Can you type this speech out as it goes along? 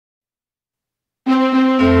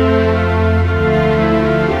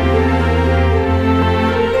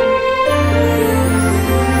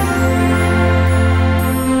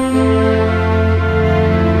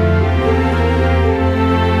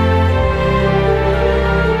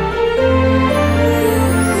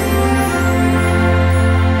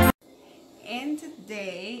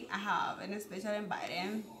Special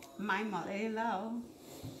inviting my mother-in-law.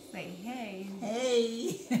 Say hey.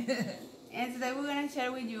 Hey. And today we're gonna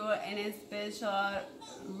share with you a special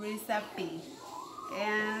recipe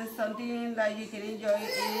and something that you can enjoy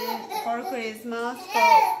for Christmas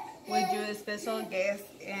with your special guest,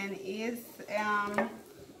 and it's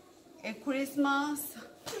a Christmas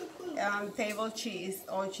table cheese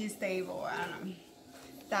or cheese table. I don't know.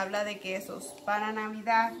 Tabla de quesos para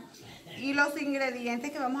Navidad. Y los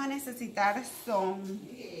ingredientes que vamos a necesitar son,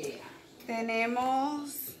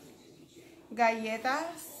 tenemos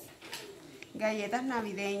galletas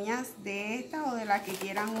navideñas de esta o de la que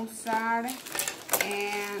quieran usar,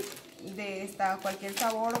 de esta, cualquier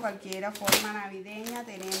sabor o cualquier forma navideña.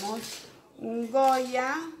 Tenemos un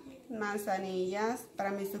Goya, manzanillas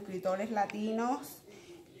para mis suscriptores latinos,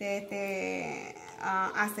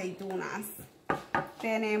 aceitunas.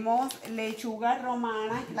 Tenemos lechuga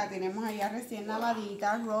romana, que la tenemos allá recién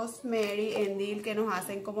lavadita, rosemary, endive, que nos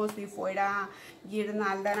hacen como si fuera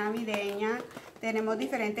guirnalda navideña. Tenemos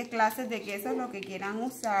diferentes clases de quesos, lo que quieran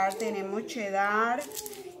usar. Tenemos cheddar,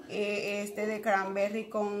 de cranberry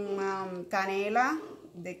con canela,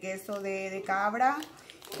 de queso de cabra.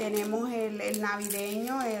 Tenemos el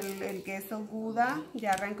navideño, el queso Gouda,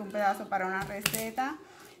 ya arranqué un pedazo para una receta.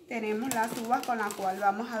 Tenemos las uvas con las cuales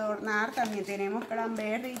vamos a adornar. También tenemos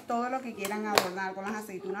cranberry, todo lo que quieran adornar. Con las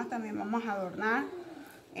aceitunas también vamos a adornar.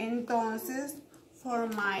 Entonces, for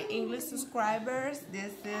my English subscribers,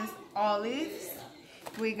 this is olives.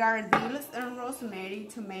 We got dill and rosemary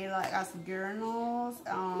to make like as garlands.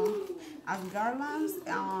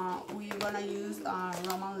 We're gonna use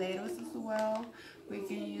Roman lettuce as well. We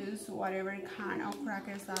can use whatever kind of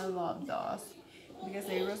crackers. I love those, because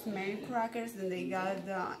they rosemary crackers and they got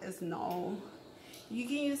the snow. You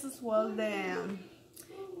can use as well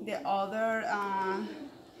the other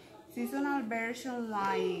seasonal version,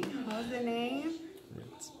 like, what's the name?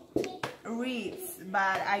 Ritz,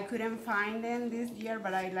 but I couldn't find them this year,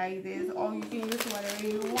 but I like this. Or you can use whatever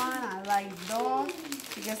you want. I like those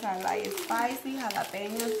because I like spicy,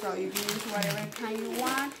 jalapenos, so you can use whatever kind you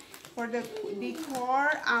want. For the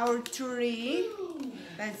decor, our tree,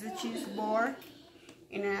 that's the cheese board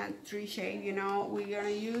in a tree shape, you know. We're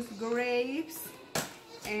gonna use grapes,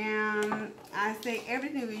 and I say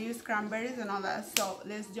everything, we use cranberries and all that. So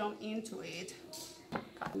let's jump into it.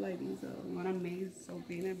 Like this, I'm gonna make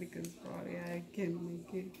sopina because probably I can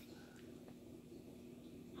make it.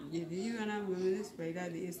 If you're gonna move the spray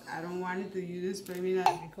like this, I don't want to use the spray me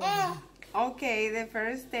like this. Okay, the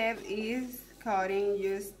first step is cutting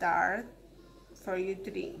your start for your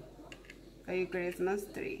tree. For your Christmas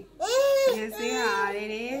tree. You see how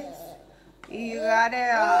it is? You got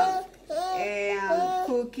a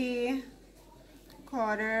cookie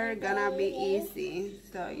cutter, gonna be easy.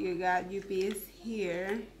 So you got your piece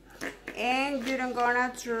here, and you don't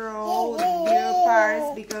gonna throw your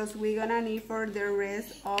parts because we're gonna need for the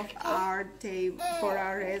rest of our table, for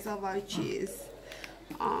our rest of our cheese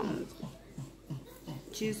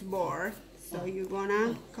board. So you're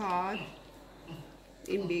gonna cut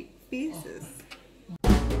in big pieces.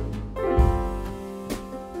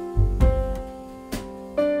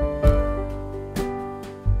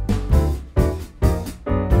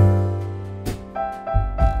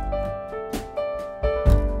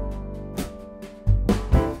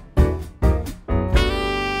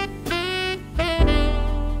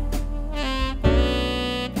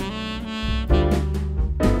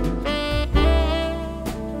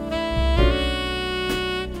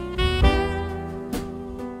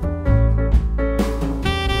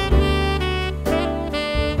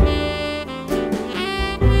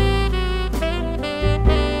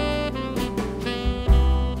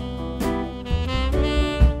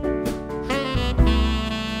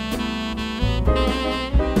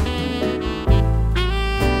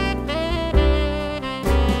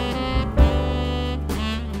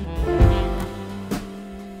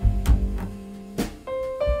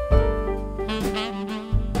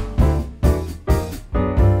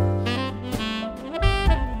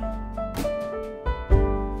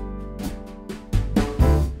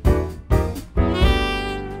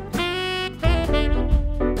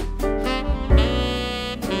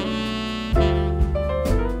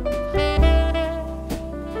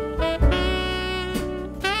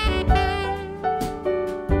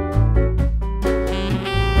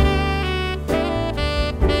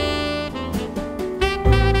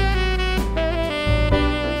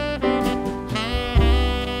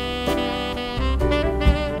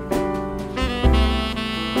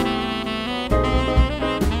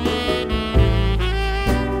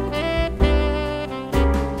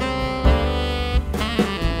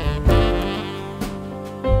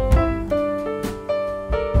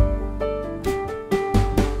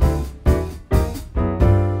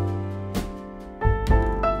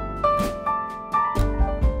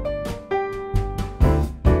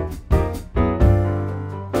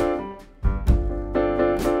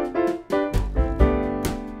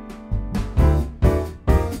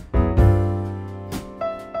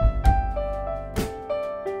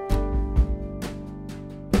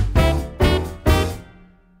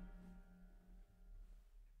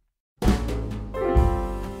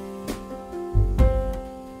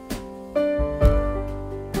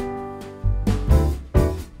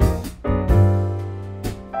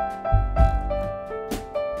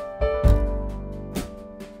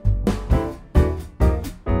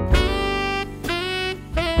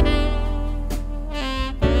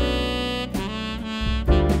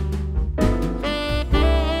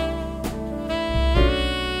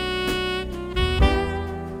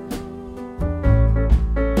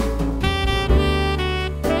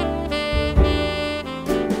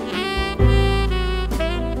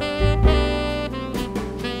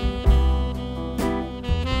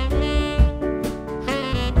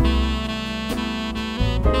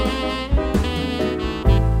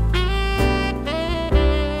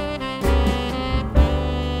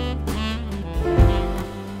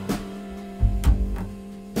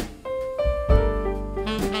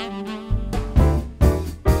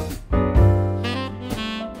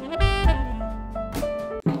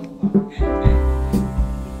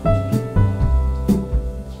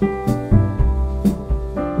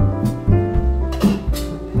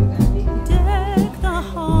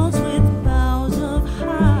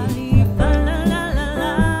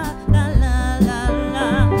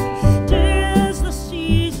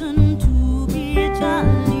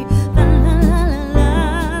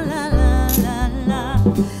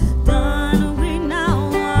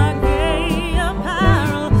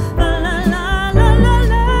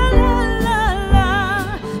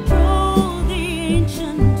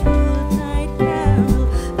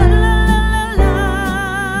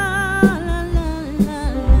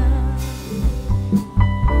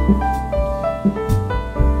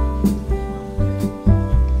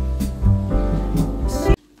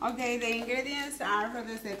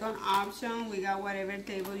 on option. We got whatever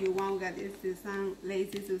table you want. We got this Susan,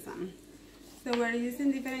 Lazy Susan. So we're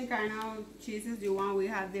using different kind of cheeses you want. We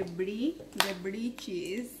have the brie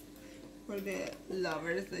cheese for the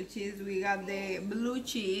lovers of cheese. We got the blue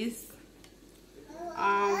cheese.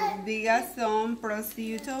 We got some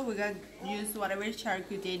prosciutto. We got use whatever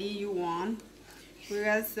charcuterie you want. We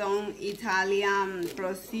got some Italian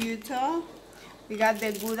prosciutto. We got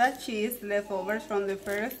the Gouda cheese leftovers from the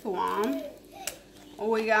first one.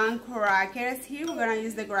 We got crackers here. We're gonna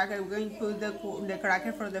use the cracker. We're going to put the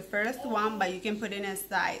cracker for the first one, but you can put it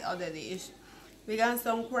inside of the dish. We got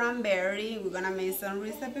some cranberry. We're gonna make some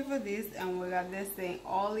recipe for this, and we got the same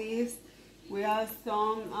olives. We have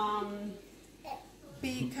some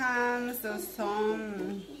pecans or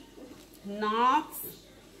some nuts,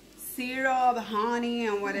 syrup, honey,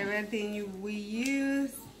 and whatever thing we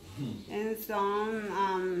use, and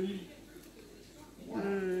some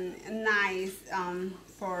nice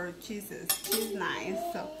for cheeses, cheese nice.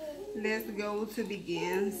 So let's go to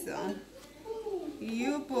begin. So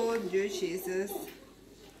you put your cheeses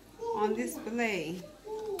on display.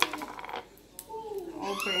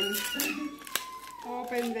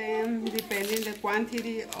 Open them depending the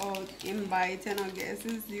quantity of invited or guests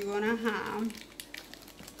you're gonna have,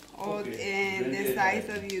 or and the size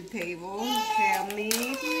of your table. Tell me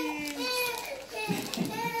please.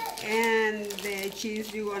 And the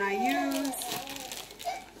cheese you're gonna use.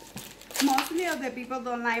 Mostly of the people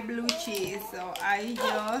don't like blue cheese, so I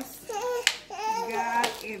just got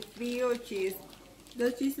a few cheese.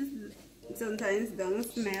 Those cheeses sometimes don't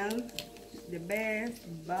smell the best,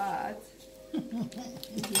 but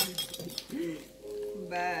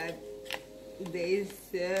they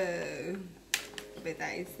so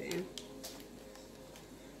appetizing.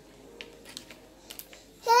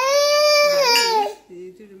 You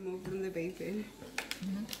need to remove from the paper. You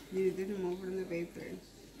need to remove from the paper.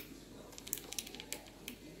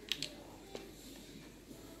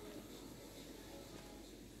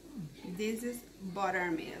 This is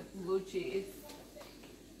buttermilk, blue cheese,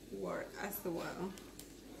 work as well.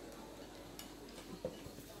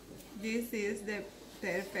 This is the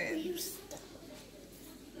perfect.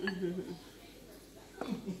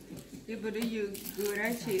 You put your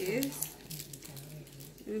Gouda cheese.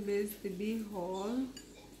 It is to be whole.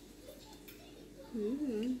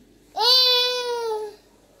 Like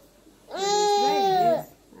this.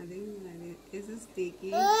 I think like this. It's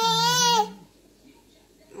sticky.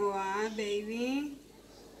 Wow, baby.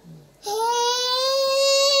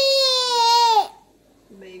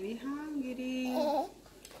 Baby hungry.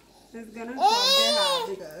 It's gonna cut the half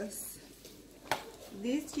because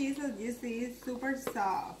this cheese, as you see, is super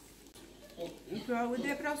soft. So with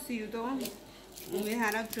the prosciutto, we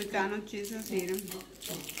had a Trashcan cheese here.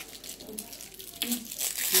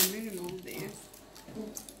 Let me remove this.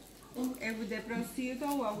 And with the prosciutto,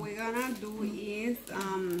 what we're gonna do is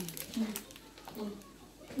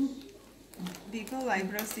people like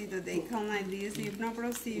prosciutto. They come like this. If not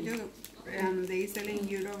prosciutto, they sell in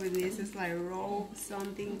Europe, and this is like raw,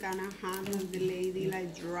 something kind of hand of the lady,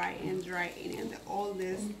 like dry and all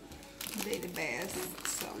this they the best.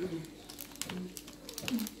 So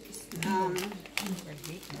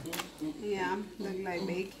yeah, look like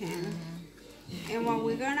bacon. And what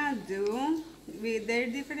we're gonna do, there are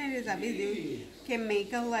different recipes. You can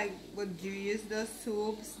make it like what you use the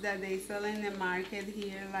soups that they sell in the market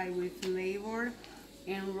here, like with flavor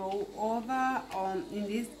and roll over. In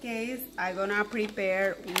this case, I'm gonna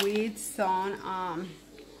prepare with some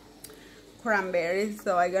cranberries.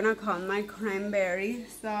 So I'm gonna cut my cranberry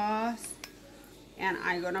sauce, and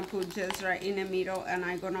I'm gonna put just right in the middle, and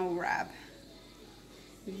I'm gonna wrap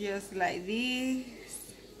just like this,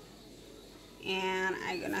 and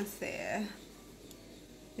I'm gonna say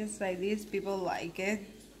just like this. People like it,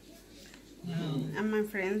 and my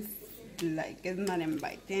friends like it, not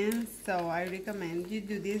inviting. So I recommend you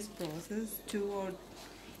do this process too, or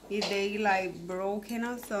if they like broken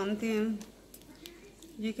or something,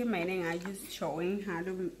 you can make it. I just showing how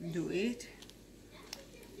to do it.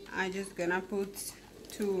 I just gonna put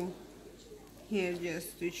 2 here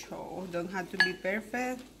just to show. Don't have to be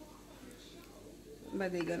perfect,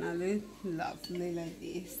 but they're gonna look lovely like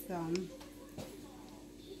this.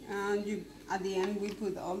 And you, at the end, we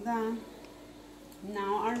put all that.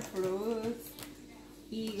 Now our fruits,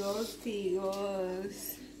 figos,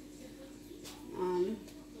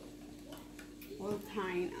 all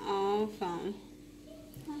kind of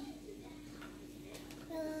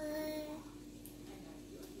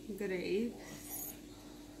grapes,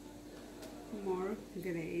 more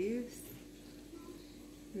grapes,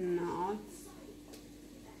 nuts,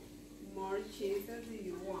 more cheese as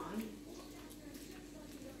you want.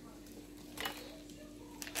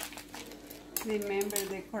 remember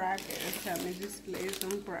the crackers. Let me display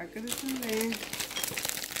some crackers in there.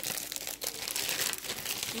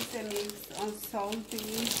 It's a mix of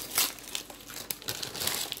salty.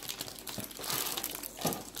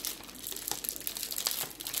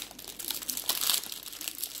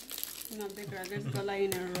 Not the crackers go like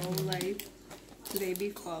in a row, like they be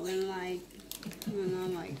falling like, you know,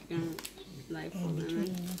 like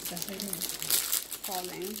falling.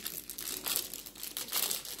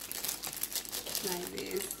 Like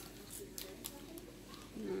this.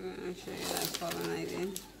 I'm gonna show you that falling like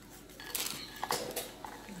this.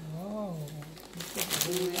 Oh.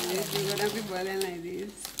 You're gonna be falling like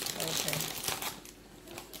this. Okay.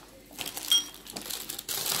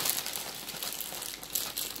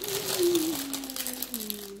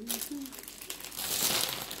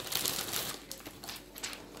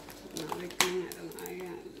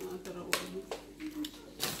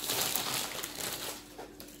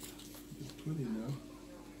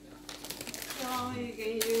 So you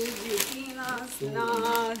can use your peanuts, nuts,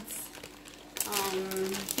 nuts.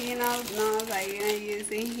 I'm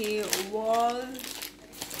using here walnuts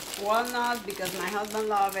because my husband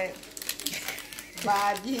loves it.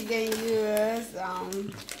 But you can use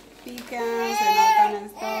pecans and all kind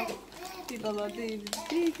of stuff. People love to eat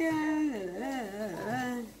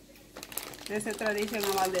pecans. There's a tradition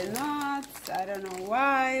about the nuts. I don't know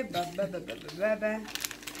why.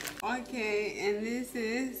 Okay, and this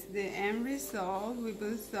is the end result. We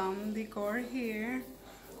put some decor here.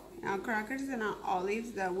 Now crackers and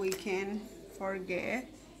olives that we can forget.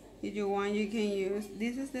 If you want, you can use,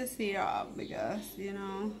 this is the syrup because, you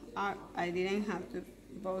know, I didn't have to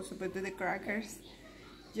both put the crackers,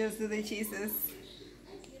 just do the cheeses.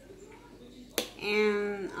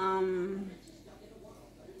 And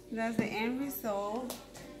that's the end result.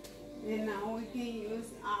 And now we can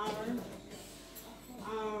use our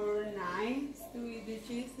knives to eat the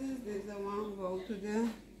cheeses. This is the one who goes to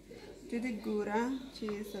the Gouda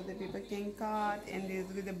cheese so the people can cut, and this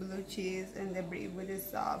with the blue cheese and the bread with the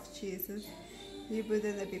soft cheeses. You put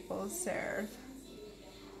in the people serve.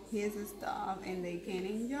 Here's the stuff and they can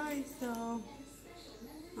enjoy. So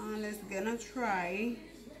let's gonna try.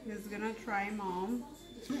 Mom.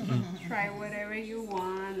 Try whatever you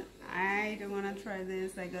want. I don't wanna try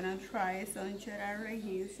this. I'm gonna try some cheddar right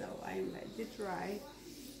here, so I invite you to try.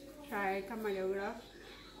 Try camarógrafo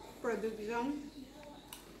production.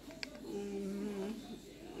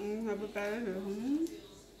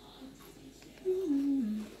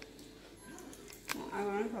 I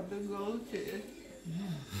want to have the goat cheese.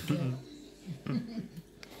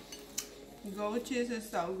 Goat cheese is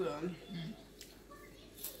so good.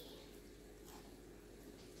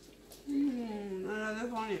 Another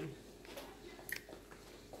funny.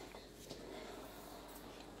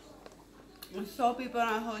 So people,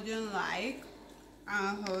 I hope you like.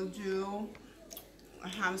 I hope you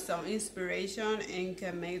have some inspiration and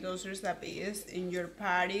can make those recipes in your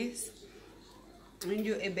parties, in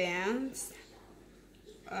your events.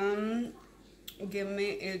 Give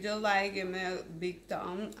me, if you like, give me a big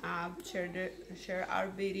thumb up, share our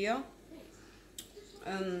video,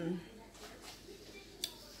 and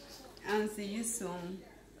see you soon.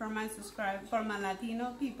 For my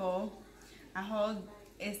Latino people, I hope,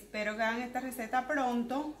 espero que hagan esta receta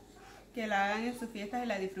pronto, que la hagan en sus fiestas y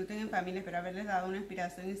la disfruten en familia. Espero haberles dado una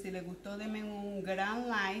inspiración, y si les gustó denme un gran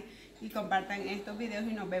like y compartan estos videos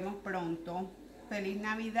y nos vemos pronto. Feliz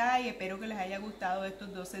Navidad y espero que les haya gustado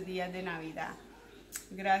estos 12 días de Navidad.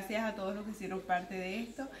 Gracias a todos los que hicieron parte de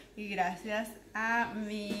esto y gracias a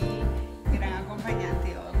mi gran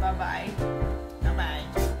acompañante. Bye bye. Bye bye.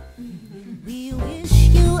 We wish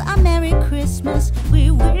you a Merry Christmas. We